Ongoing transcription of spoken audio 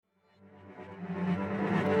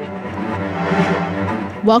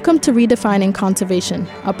Welcome to Redefining Conservation,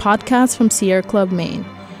 a podcast from Sierra Club, Maine.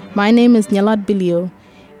 My name is Nyalad Bilio.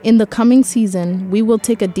 In the coming season, we will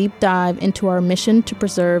take a deep dive into our mission to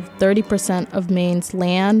preserve 30% of Maine's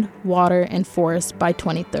land, water, and forests by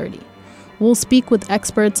 2030. We'll speak with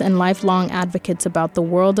experts and lifelong advocates about the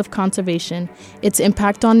world of conservation, its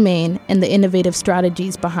impact on Maine, and the innovative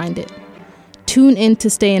strategies behind it. Tune in to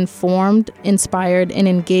stay informed, inspired, and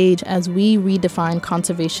engaged as we redefine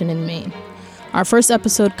conservation in Maine. Our first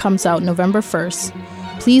episode comes out November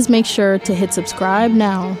 1st. Please make sure to hit subscribe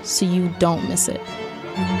now so you don't miss it.